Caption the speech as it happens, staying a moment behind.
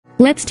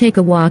Let's take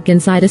a walk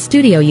inside a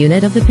studio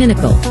unit of the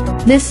Pinnacle.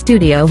 This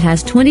studio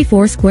has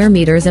 24 square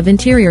meters of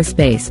interior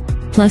space,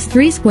 plus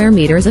 3 square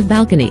meters of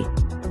balcony.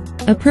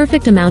 A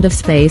perfect amount of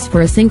space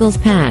for a singles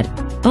pad,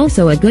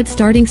 also a good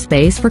starting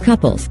space for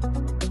couples.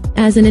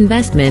 As an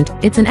investment,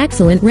 it's an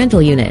excellent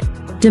rental unit.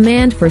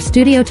 Demand for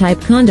studio-type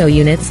condo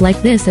units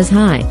like this is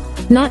high.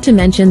 Not to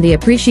mention the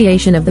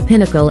appreciation of the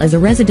Pinnacle as a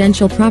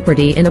residential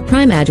property in a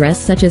prime address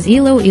such as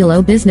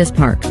Iloilo Business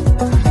Park.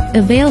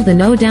 Avail the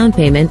no down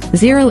payment,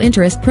 zero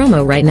interest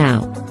promo right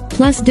now.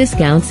 Plus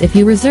discounts if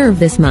you reserve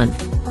this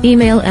month.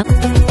 Email